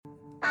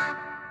Good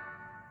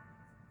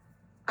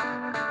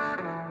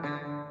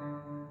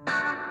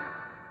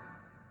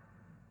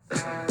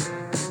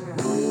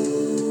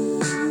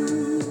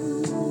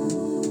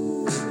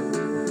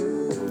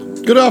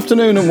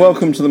afternoon and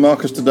welcome to the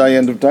Marcus Today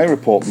End of Day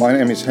Report. My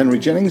name is Henry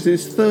Jennings. It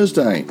is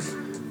Thursday,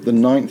 the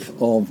 9th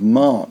of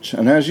March.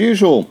 And as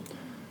usual,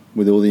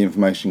 with all the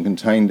information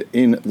contained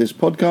in this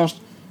podcast,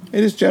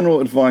 it is general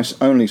advice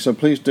only. So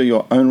please do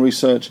your own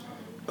research.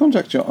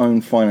 Contact your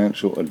own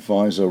financial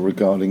advisor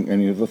regarding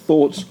any of the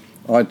thoughts,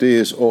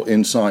 ideas or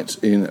insights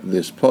in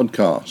this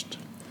podcast.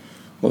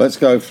 Well, let's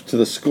go to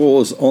the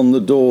scores on the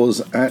doors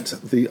at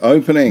the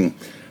opening.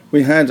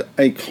 We had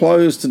a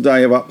close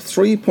today of up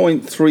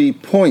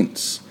 3.3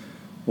 points,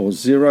 or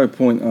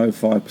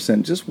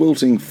 0.05%, just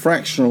wilting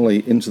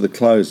fractionally into the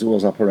close. It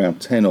was up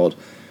around 10 odd.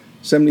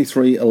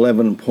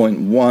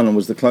 73.11.1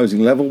 was the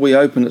closing level. We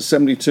opened at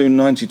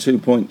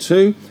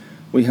 72.92.2.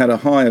 We had a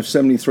high of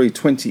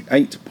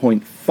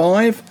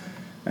 73.28.5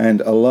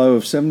 and a low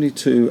of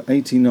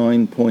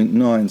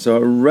 72.89.9. So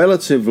a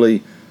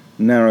relatively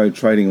narrow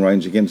trading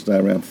range, again today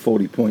around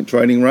 40-point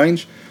trading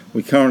range.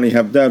 We currently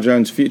have Dow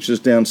Jones futures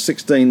down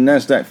 16,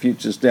 NASDAQ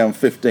futures down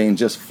 15,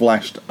 just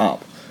flashed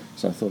up.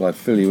 So I thought I'd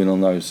fill you in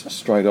on those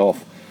straight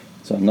off.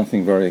 So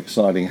nothing very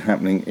exciting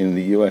happening in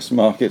the US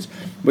markets.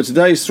 But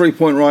today's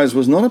 3-point rise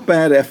was not a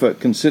bad effort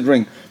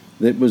considering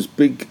that it was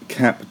big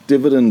cap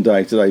dividend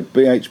day today.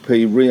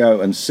 BHP,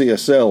 Rio and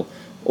CSL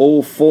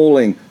all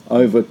falling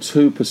over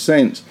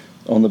 2%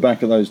 on the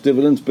back of those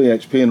dividends.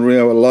 BHP and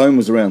Rio alone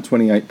was around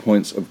 28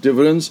 points of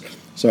dividends.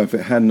 So if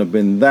it hadn't have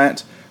been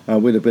that,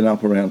 we'd have been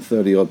up around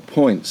 30 odd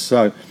points.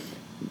 So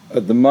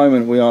at the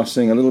moment we are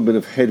seeing a little bit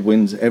of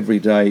headwinds every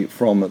day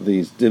from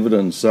these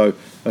dividends. So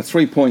a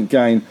 3-point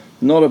gain,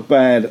 not a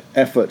bad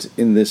effort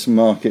in this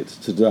market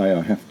today,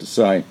 I have to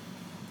say.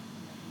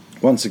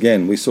 Once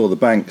again, we saw the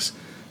banks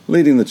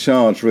leading the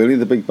charge really.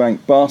 The big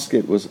bank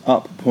basket was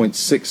up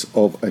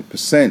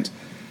 0.6%.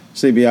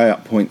 CBA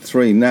up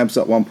 0.3%, NABS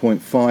up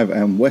 1.5%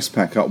 and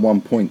Westpac up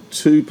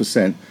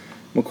 1.2%.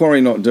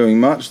 Macquarie not doing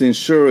much. The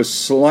insurers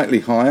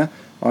slightly higher.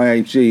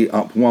 IAG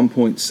up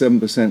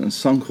 1.7% and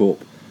Suncorp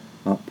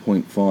up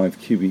 0.5%,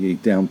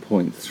 QBE down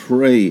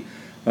 0.3%.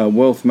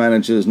 Wealth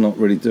managers not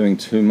really doing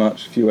too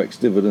much, a few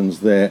ex-dividends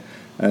there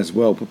as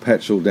well.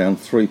 Perpetual down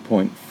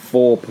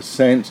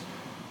 3.4%,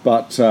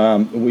 but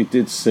we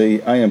did see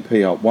AMP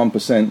up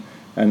 1%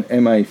 and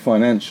MA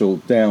Financial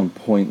down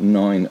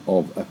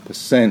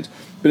 0.9%.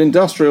 But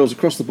industrials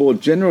across the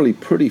board generally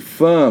pretty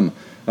firm.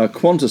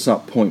 Qantas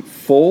up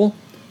 0.4%,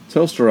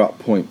 Telstra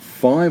up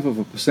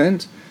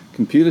 0.5%.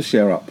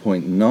 Computershare up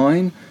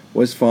 0.9%,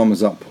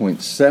 Wesfarmers up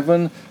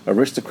 0.7%,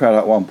 Aristocrat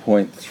up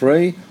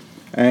 1.3%,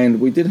 and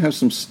we did have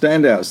some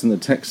standouts in the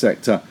tech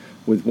sector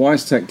with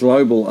WiseTech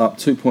Global up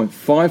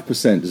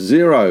 2.5%,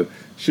 Xero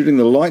shooting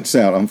the lights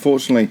out.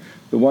 Unfortunately,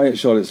 the way it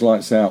shot its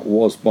lights out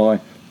was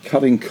by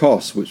cutting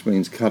costs, which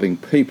means cutting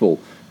people,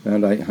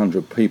 around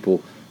 800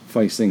 people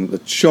facing the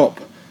chop,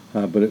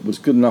 but it was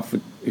good enough for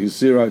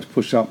Xero to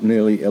push up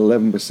nearly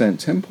 11%,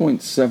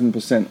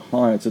 10.7%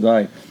 higher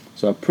today.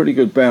 So a pretty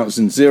good bounce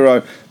in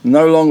Xero.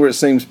 No longer, it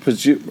seems,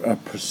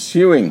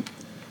 pursuing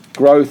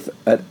growth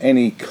at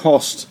any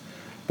cost,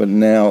 but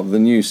now the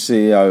new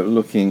CEO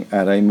looking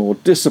at a more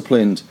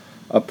disciplined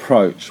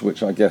approach,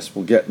 which I guess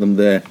will get them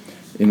there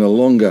in a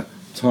longer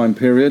time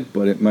period,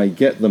 but it may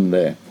get them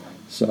there.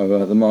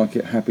 So the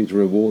market happy to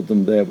reward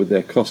them there with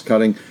their cost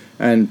cutting.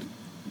 And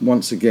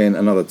once again,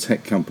 another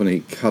tech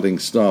company cutting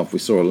staff. We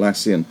saw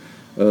Atlassian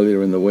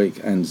earlier in the week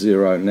and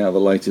Xero now the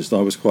latest.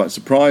 I was quite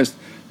surprised.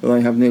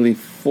 They have nearly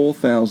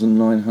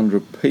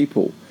 4,900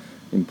 people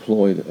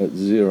employed at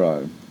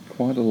Xero.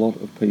 Quite a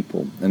lot of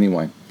people.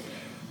 Anyway,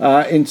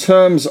 in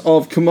terms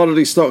of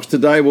commodity stocks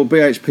today, well,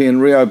 BHP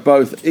and Rio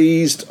both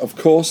eased, of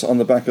course, on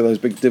the back of those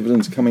big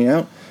dividends coming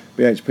out.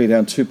 BHP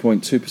down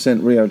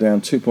 2.2%, Rio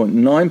down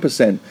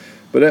 2.9%.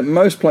 But at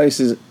most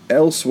places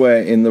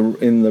elsewhere in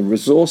the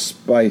resource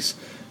space,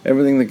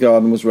 everything in the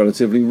garden was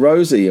relatively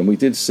rosy, and we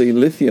did see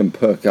lithium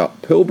perk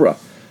up. Pilbara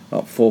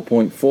up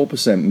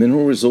 4.4%,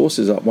 Mineral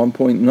Resources up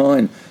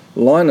 1.9%,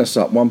 Lynas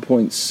up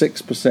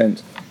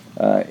 1.6%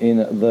 in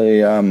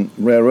the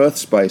rare earth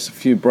space. A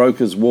few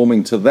brokers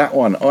warming to that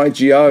one.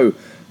 IGO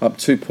up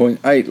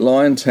 2.8%,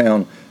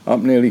 Liontown up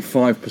nearly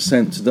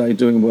 5% today,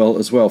 doing well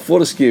as well.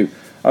 Fortescue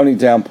only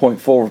down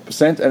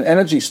 0.4%, and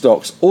energy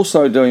stocks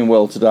also doing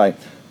well today.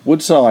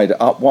 Woodside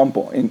up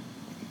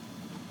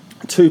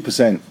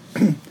 1.2%.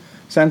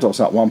 Santos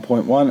up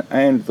 1.1%,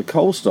 and the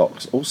coal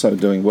stocks also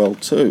doing well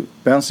too.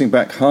 Bouncing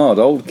back hard,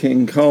 Old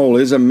King Coal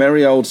is a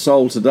merry old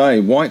soul today.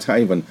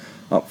 Whitehaven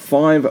up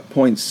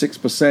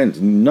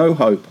 5.6%, No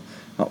Hope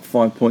up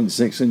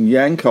 5.6%, and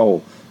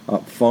Yancoal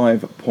up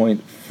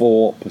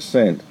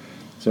 5.4%.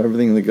 So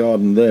everything in the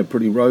garden there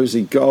pretty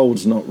rosy.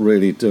 Gold's not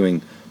really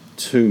doing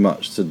too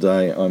much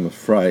today, I'm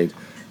afraid.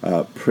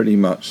 Pretty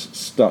much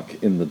stuck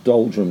in the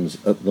doldrums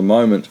at the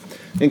moment.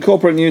 In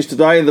corporate news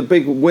today, the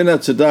big winner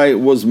today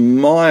was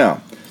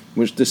Myer,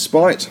 which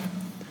despite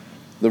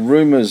the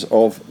rumours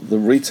of the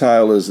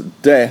retailer's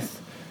death,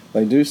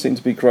 they do seem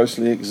to be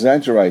grossly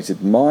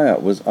exaggerated. Maya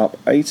was up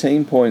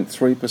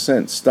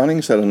 18.3%.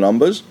 Stunning set of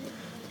numbers.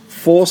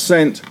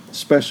 4-cent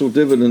special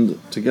dividend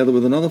together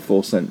with another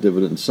 4-cent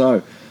dividend.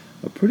 So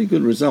a pretty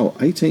good result.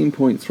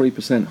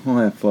 18.3%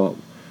 higher for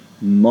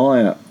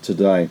Maya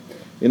today.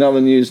 In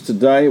other news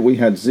today, we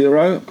had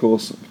Xero. Of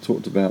course, we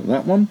talked about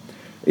that one.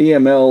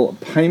 EML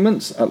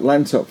Payments,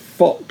 Atlanta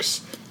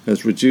Fox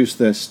has reduced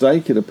their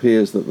stake. It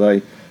appears that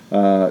they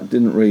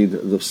didn't read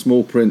the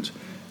small print,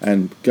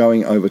 and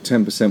going over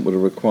 10% would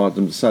have required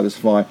them to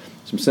satisfy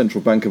some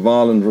Central Bank of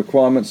Ireland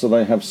requirements, so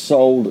they have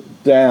sold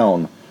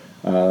down.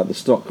 The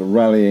stock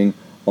rallying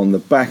on the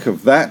back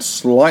of that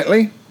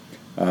slightly.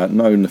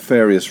 No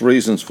nefarious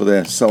reasons for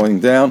their selling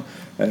down,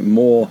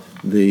 more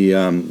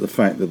the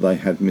fact that they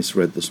had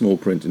misread the small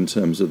print in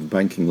terms of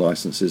banking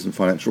licenses and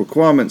financial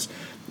requirements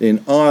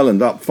in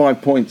Ireland, up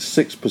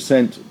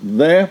 5.6%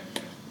 there.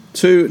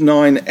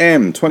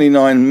 29M,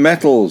 29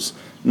 Metals,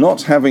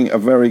 not having a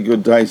very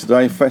good day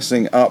today,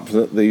 fessing up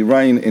that the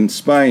rain in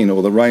Spain,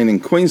 or the rain in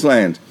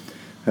Queensland,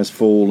 has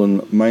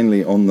fallen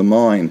mainly on the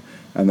mine,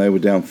 and they were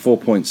down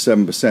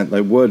 4.7%.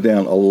 They were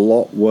down a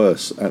lot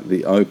worse at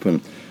the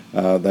open.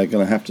 They're going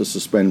to have to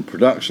suspend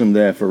production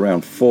there for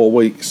around 4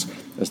 weeks,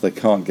 as they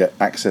can't get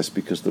access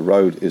because the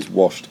road is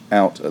washed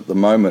out at the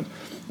moment.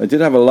 They did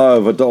have a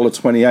low of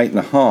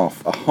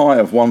 $1.28.5, a high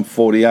of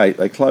 $1.48.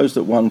 They closed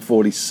at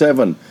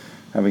 $1.47,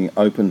 having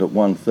opened at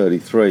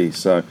 $1.33.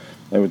 So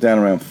they were down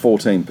around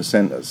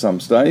 14% at some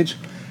stage,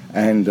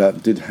 and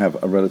did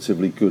have a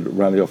relatively good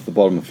rally off the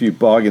bottom. A few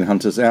bargain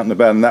hunters out and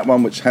about in that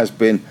one, which has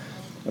been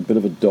a bit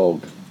of a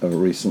dog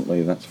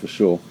recently, that's for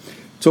sure.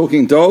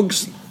 Talking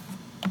dogs,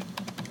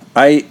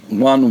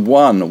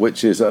 A11,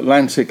 which is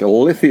Atlantic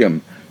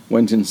Lithium,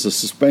 went into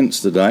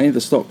suspense today.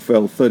 The stock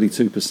fell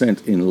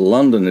 32% in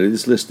London. It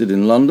is listed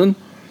in London.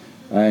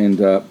 And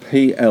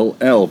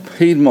PLL,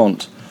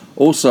 Piedmont,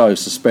 also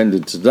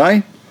suspended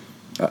today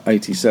at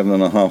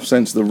 87.5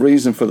 cents. The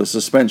reason for the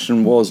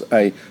suspension was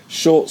a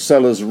short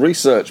sellers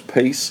research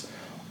piece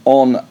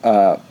on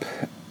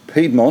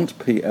Piedmont,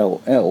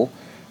 PLL,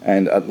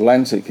 and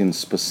Atlantic in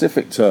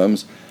specific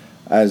terms,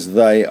 as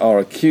they are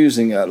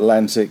accusing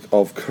Atlantic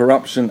of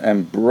corruption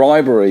and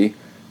bribery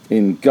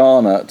in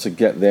Ghana to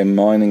get their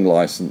mining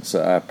license.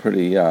 A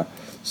pretty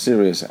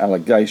serious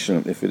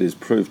allegation if it is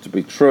proved to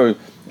be true,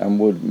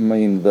 and would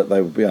mean that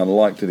they would be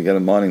unlikely to get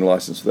a mining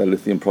license for their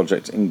lithium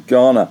project in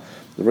Ghana.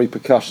 The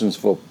repercussions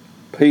for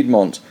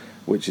Piedmont,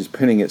 which is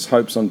pinning its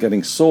hopes on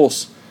getting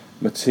source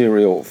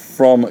material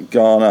from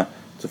Ghana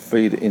to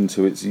feed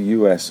into its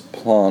US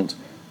plant,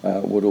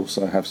 would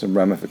also have some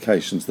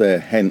ramifications there,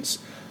 hence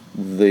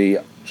the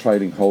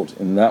trading halt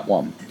in that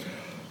one.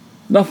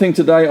 Nothing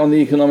today on the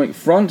economic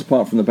front,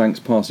 apart from the banks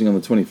passing on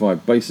the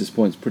 25 basis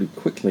points pretty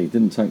quickly. It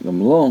didn't take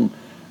them long.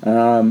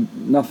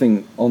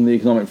 Nothing on the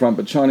economic front,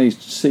 but Chinese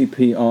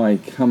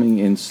CPI coming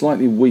in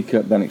slightly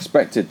weaker than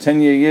expected.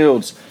 10-year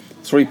yields,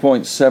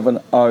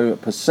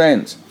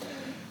 3.70%.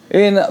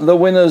 In the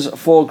winners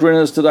for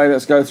grinners today,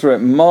 let's go through it.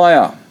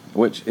 Maya,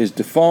 which is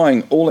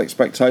defying all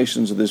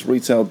expectations of this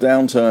retail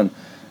downturn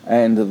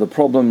and the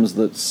problems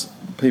that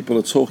people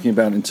are talking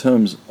about in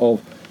terms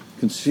of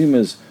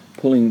consumers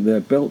pulling their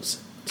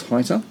belts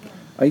tighter.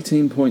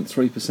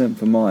 18.3%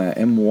 for Maya,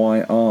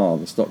 MYR,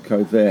 the stock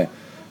code there.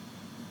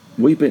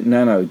 Weebit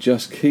Nano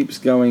just keeps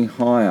going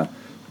higher.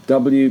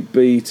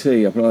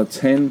 WBT up another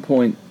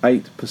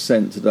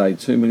 10.8% today.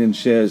 2 million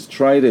shares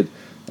traded.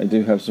 They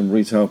do have some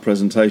retail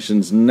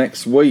presentations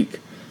next week.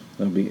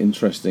 That'll be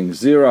interesting.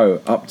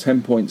 Xero up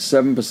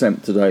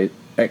 10.7% today.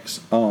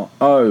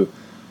 XRO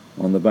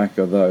on the back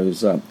of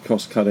those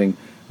cost-cutting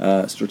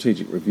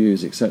strategic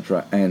reviews,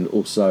 etc., and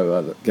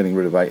also getting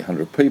rid of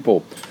 800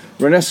 people.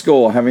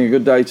 Renascor having a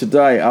good day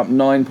today, up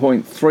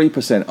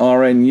 9.3%.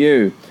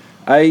 RNU.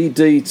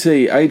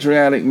 ADT,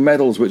 Adriatic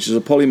Metals, which is a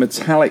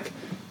polymetallic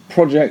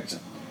project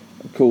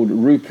called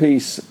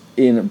Rupis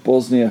in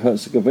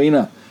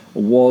Bosnia-Herzegovina,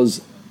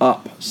 was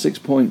up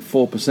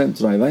 6.4%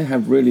 today. They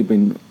have really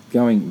been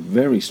going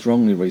very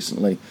strongly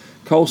recently.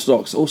 Coal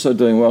stocks also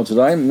doing well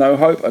today. No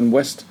Hope and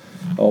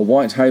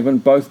Whitehaven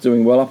both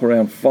doing well, up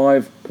around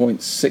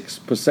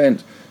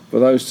 5.6% for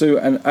those two.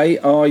 And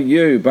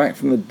ARU, back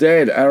from the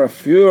dead,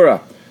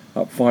 Arafura,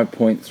 up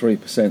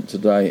 5.3%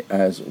 today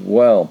as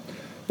well.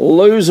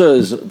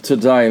 Losers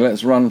today,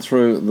 let's run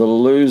through the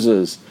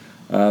losers.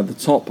 The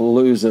top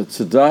loser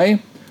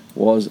today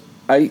was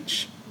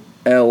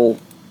HLI.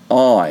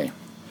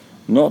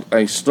 Not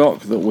a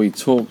stock that we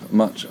talk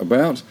much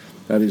about.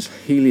 That is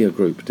Helia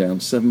Group, down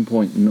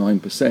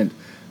 7.9%.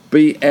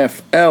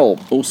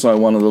 BFL, also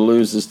one of the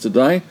losers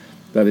today.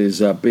 That is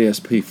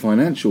BSP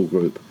Financial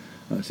Group.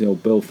 That's the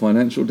old Bell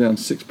Financial, down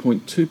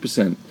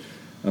 6.2%.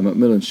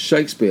 Macmillan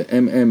Shakespeare,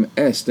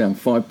 MMS, down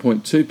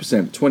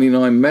 5.2%.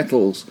 29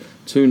 Metals,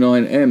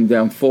 29M,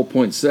 down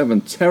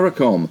 4.7%.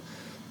 Terracom,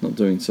 not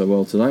doing so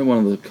well today. One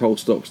of the coal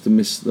stocks to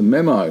miss the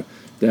memo,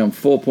 down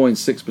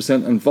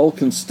 4.6%. And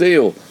Vulcan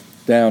Steel,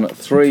 down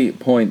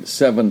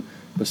 3.7%.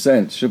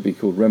 Should be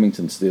called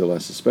Remington Steel, I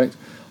suspect.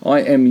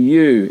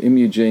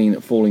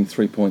 Imugene falling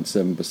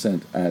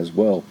 3.7% as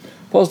well.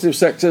 Positive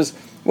sectors,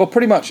 well,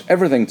 pretty much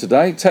everything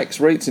today. Techs,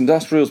 REITs,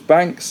 industrials,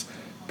 banks,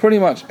 pretty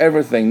much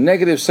everything.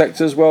 Negative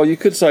sectors, well, you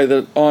could say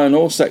that iron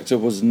ore sector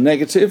was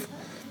negative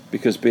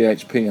because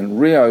BHP and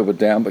Rio were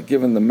down, but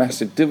given the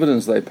massive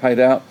dividends they paid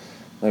out,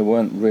 they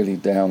weren't really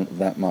down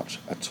that much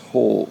at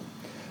all.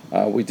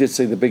 We did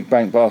see the big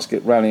bank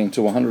basket rallying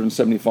to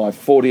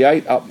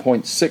 175.48, up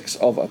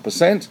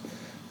 0.6%.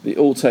 The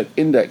All-Tech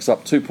Index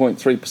up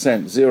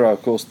 2.3%. Zero,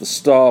 of course, the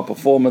star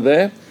performer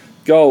there.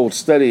 Gold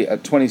steady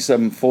at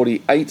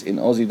 27.48 in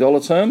Aussie dollar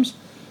terms.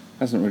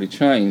 Hasn't really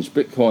changed.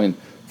 Bitcoin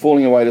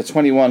falling away to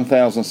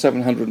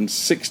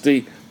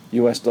 21,760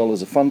 US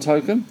dollars a fund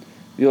token.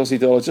 The Aussie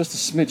dollar just a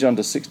smidge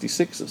under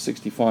 66 at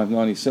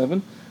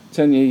 65.97.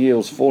 10-year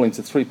yields falling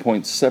to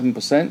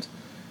 3.7%.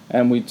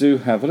 And we do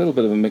have a little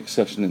bit of a mixed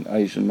session in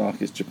Asian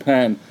markets.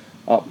 Japan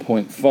up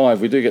 0.5.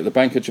 We do get the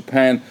Bank of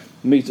Japan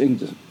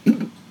meeting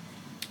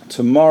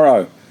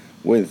tomorrow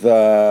with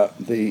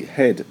the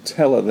head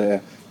teller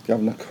there,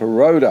 Governor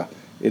Kuroda.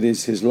 It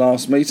is his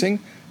last meeting,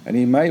 and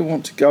he may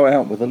want to go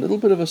out with a little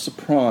bit of a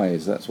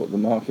surprise. That's what the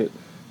market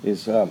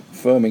is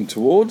firming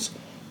towards.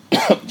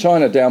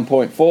 China down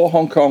 0.4,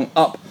 Hong Kong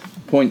up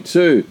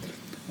 0.2.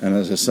 And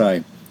as I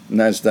say,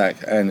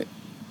 Nasdaq and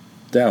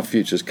Dow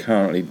futures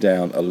currently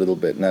down a little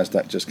bit.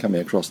 Nasdaq just coming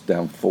across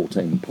down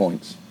 14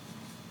 points.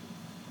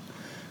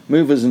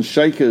 Movers and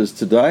shakers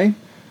today.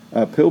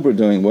 Pilbara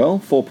doing well,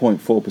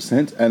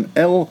 4.4%, and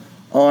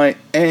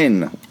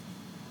LIN,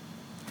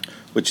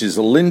 which is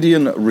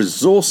Lindian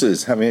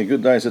Resources, having a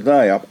good day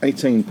today, up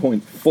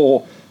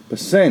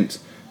 18.4%.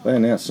 They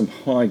announced some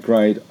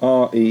high-grade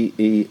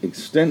REE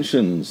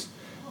extensions.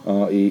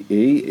 REE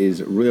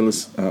is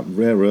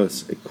rare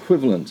earths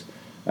equivalent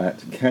at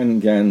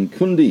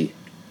Kangankundi.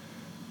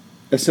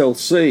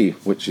 SLC,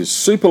 which is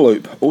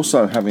Superloop,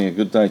 also having a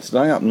good day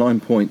today, up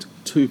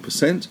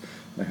 9.2%.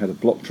 They had a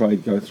block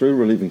trade go through,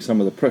 relieving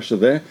some of the pressure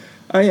there.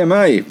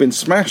 AMA, been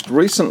smashed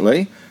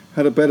recently,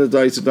 had a better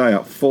day today,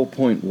 up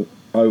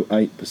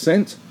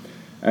 4.08%.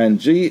 And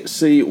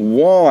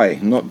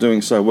GCY, not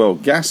doing so well.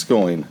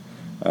 Gascoigne,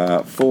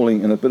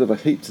 falling in a bit of a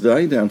heap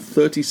today, down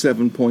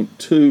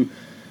 37.2%.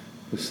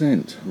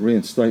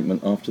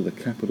 Reinstatement after the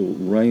capital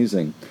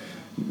raising.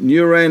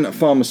 Neuren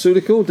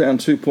Pharmaceutical down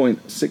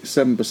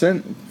 2.67%.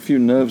 A few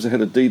nerves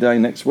ahead of D-Day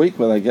next week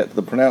where they get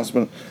the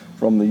pronouncement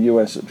from the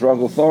US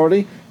Drug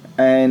Authority.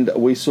 And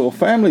we saw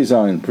Family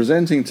Zone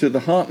presenting to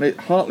the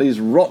Hartley's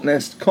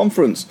Rottnest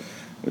Conference,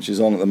 which is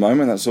on at the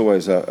moment. That's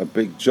always a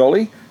big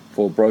jolly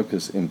for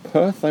brokers in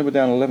Perth. They were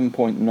down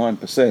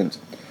 11.9%.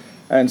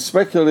 And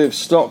speculative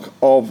stock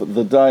of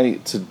the day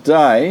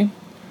today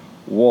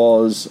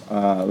was,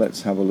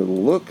 let's have a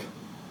little look.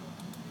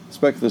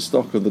 Speculative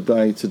stock of the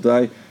day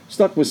today,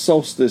 stuck with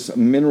Solstice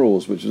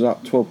Minerals, which was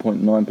up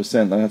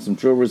 12.9%. They had some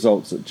drill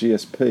results at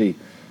GSP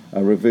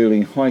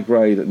revealing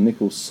high-grade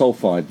nickel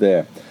sulfide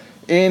there.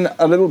 In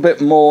a little bit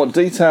more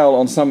detail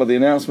on some of the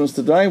announcements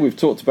today, we've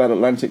talked about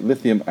Atlantic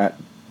Lithium at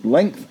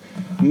length.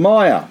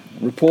 Maya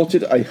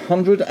reported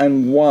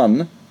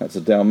 101, that's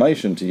a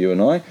Dalmatian to you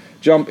and I,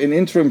 jump in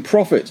interim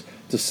profit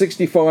to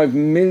 $65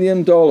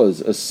 million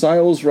as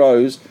sales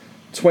rose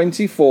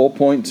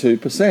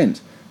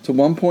 24.2% to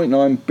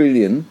 $1.9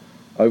 billion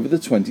over the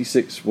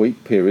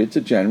 26-week period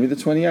to January the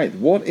 28th.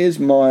 What is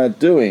Maya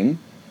doing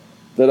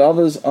that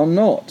others are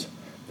not?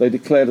 They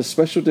declared a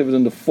special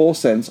dividend of 4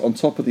 cents on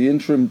top of the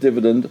interim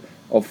dividend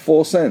of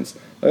 4 cents.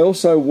 They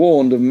also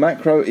warned of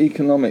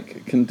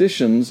macroeconomic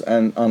conditions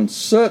and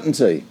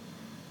uncertainty.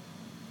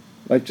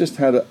 They've just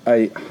had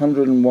a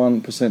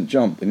 101%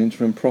 jump in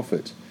interim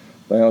profit.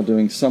 They are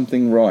doing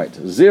something right.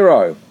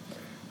 Xero,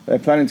 they're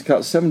planning to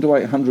cut 700 to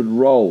 800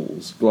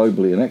 roles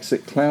globally and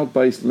exit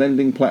cloud-based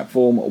lending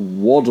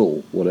platform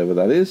Waddle, whatever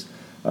that is.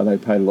 They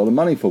paid a lot of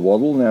money for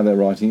Waddle. Now they're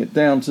writing it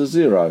down to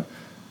zero.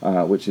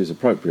 Which is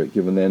appropriate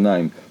given their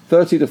name.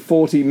 $30 to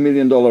 $40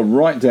 million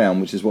write-down,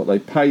 which is what they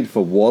paid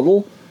for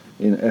Waddle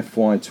in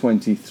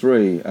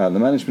FY23. The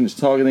management is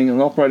targeting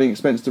an operating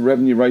expense to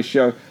revenue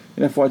ratio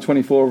in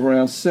FY24 of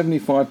around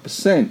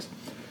 75%.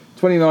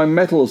 29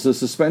 Metals has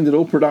suspended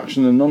all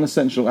production and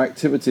non-essential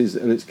activities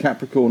at its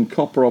Capricorn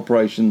copper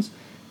operations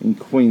in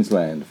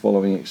Queensland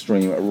following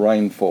extreme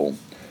rainfall.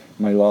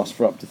 May last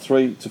for up to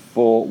 3 to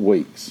 4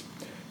 weeks.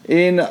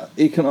 In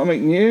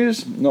economic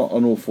news, not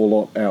an awful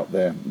lot out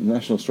there.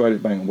 National Australia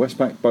Bank and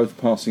Westpac both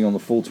passing on the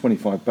full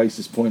 25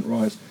 basis point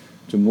rise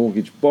to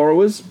mortgage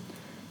borrowers.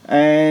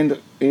 And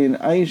in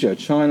Asia,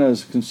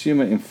 China's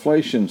consumer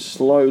inflation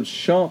slowed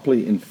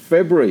sharply in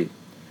February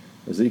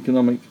as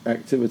economic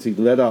activity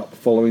led up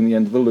following the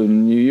end of the Lunar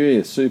New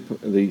Year.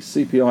 The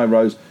CPI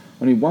rose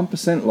only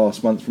 1%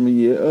 last month from a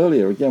year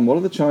earlier. Again, what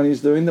are the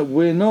Chinese doing that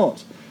we're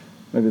not?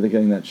 Maybe they're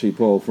getting that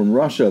cheap oil from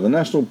Russia. The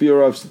National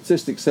Bureau of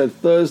Statistics said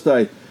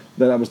Thursday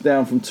that was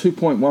down from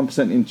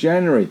 2.1% in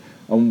January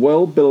and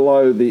well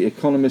below the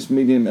Economist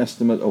median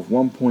estimate of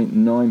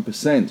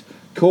 1.9%.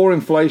 Core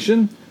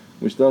inflation,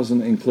 which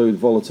doesn't include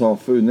volatile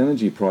food and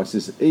energy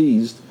prices,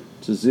 eased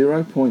to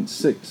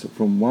 0.6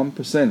 from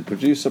 1%.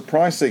 Producer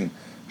pricing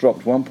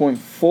dropped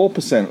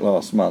 1.4%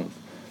 last month.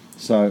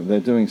 So they're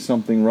doing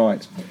something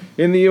right.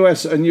 In the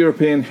US and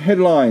European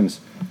headlines,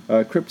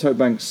 crypto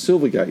bank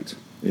Silvergate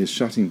is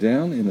shutting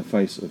down in the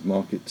face of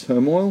market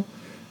turmoil,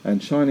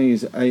 and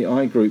Chinese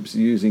AI groups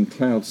using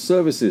cloud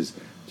services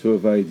to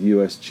evade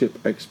US chip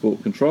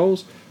export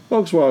controls.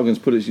 Volkswagen's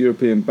put its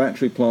European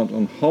battery plant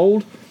on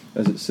hold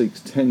as it seeks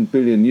 10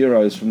 billion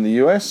euros from the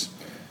US.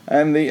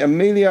 And the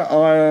Amelia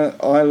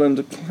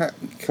Island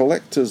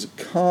collectors'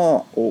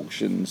 car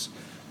auctions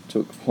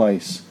took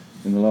place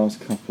in the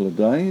last couple of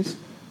days.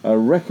 A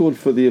record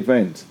for the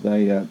event.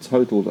 They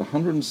totaled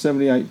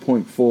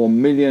 178.4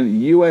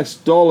 million US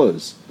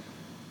dollars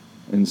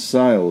in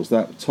sales.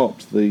 That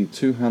topped the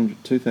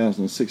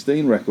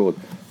 2016 record,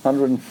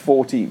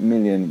 140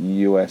 million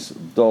US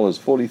dollars.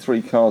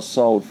 43 cars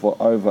sold for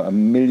over $1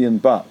 million.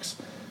 It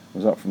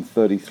was up from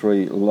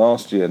 33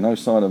 last year. No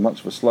sign of much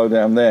of a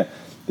slowdown there.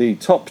 The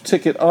top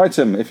ticket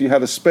item, if you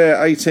had a spare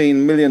 $18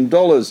 million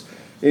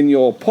in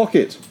your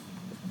pocket,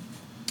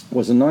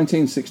 was a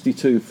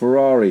 1962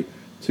 Ferrari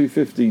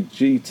 250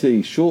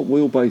 GT short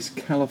wheelbase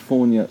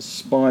California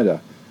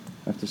Spider.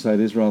 I have to say it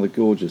is rather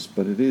gorgeous,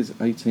 but it is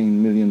 $18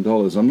 million.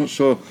 I'm not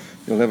sure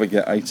you'll ever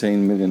get $18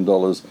 million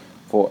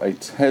for a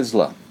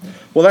Tesla.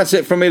 Well, that's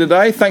it from me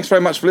today. Thanks very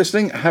much for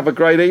listening. Have a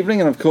great evening.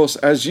 And of course,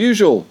 as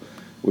usual,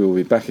 we will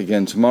be back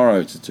again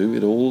tomorrow to do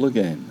it all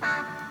again.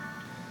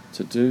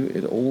 To do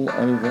it all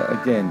over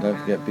again. Don't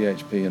forget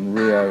BHP and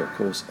Rio, of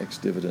course,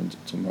 ex-dividend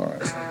tomorrow.